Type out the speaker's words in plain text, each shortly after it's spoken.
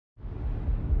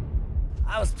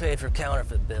I was paid for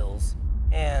counterfeit bills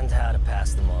and how to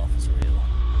pass them off as real.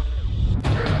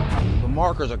 The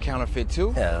markers are counterfeit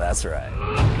too? Yeah, that's right.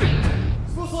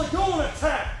 Supposed to like go on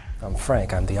attack! I'm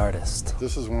Frank, I'm the artist.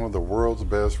 This is one of the world's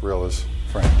best realists.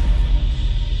 Frank.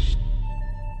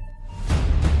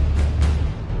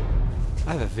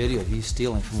 I have a video of you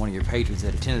stealing from one of your patrons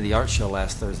that attended the art show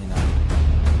last Thursday night.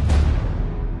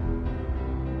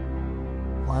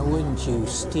 Why wouldn't you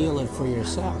steal it for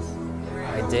yourself?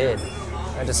 I did.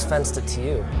 I just fenced it to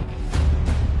you.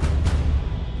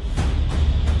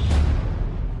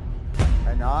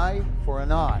 An eye for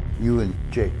an eye. You and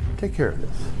Jake, take care of this.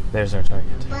 There's our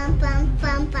target. Bum, bum,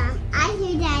 bum, bum. I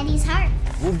hear Daddy's heart.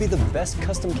 We'll be the best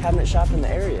custom cabinet shop in the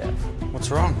area.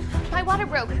 What's wrong? My water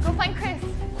broke. Go find Chris.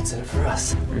 What's in it for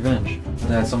us? Revenge.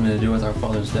 That had something to do with our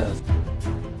father's death.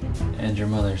 And your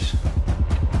mother's.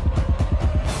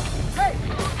 Hey!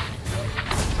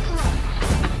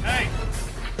 Hey!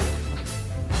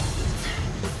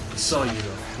 I saw you.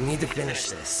 We need to finish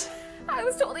this. I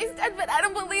was told he's dead, but I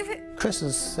don't believe it. Chris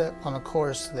is set on a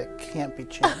course that can't be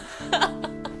changed.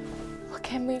 Well,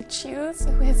 can we choose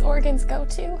who his organs go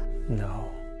to?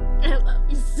 No. I love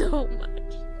you so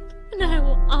much, and I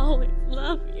will always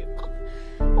love you.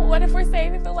 What if we're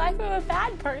saving the life of a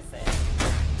bad person?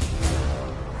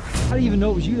 How do you even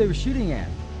know it was you they were shooting at?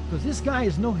 Because this guy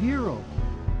is no hero.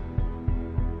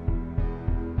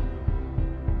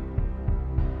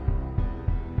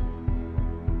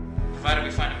 Provided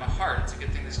we find him a heart, it's a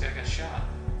good thing this guy got shot.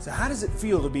 So how does it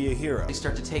feel to be a hero? They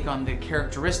start to take on the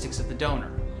characteristics of the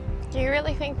donor. Do you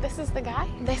really think this is the guy?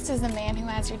 This is the man who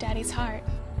has your daddy's heart.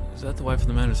 Is that the wife of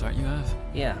the man whose heart you have?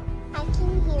 Yeah. I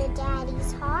can hear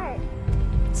Daddy's heart.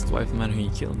 It's the wife of the man who you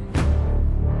killed.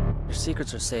 Your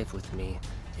secrets are safe with me.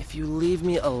 If you leave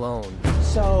me alone.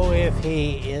 So if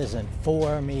he isn't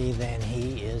for me, then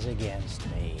he is against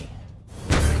me.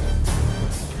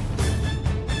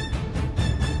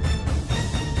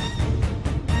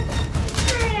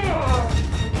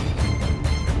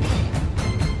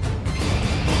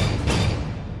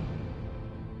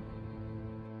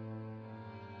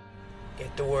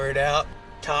 Get the word out.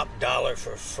 Top dollar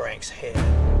for Frank's head.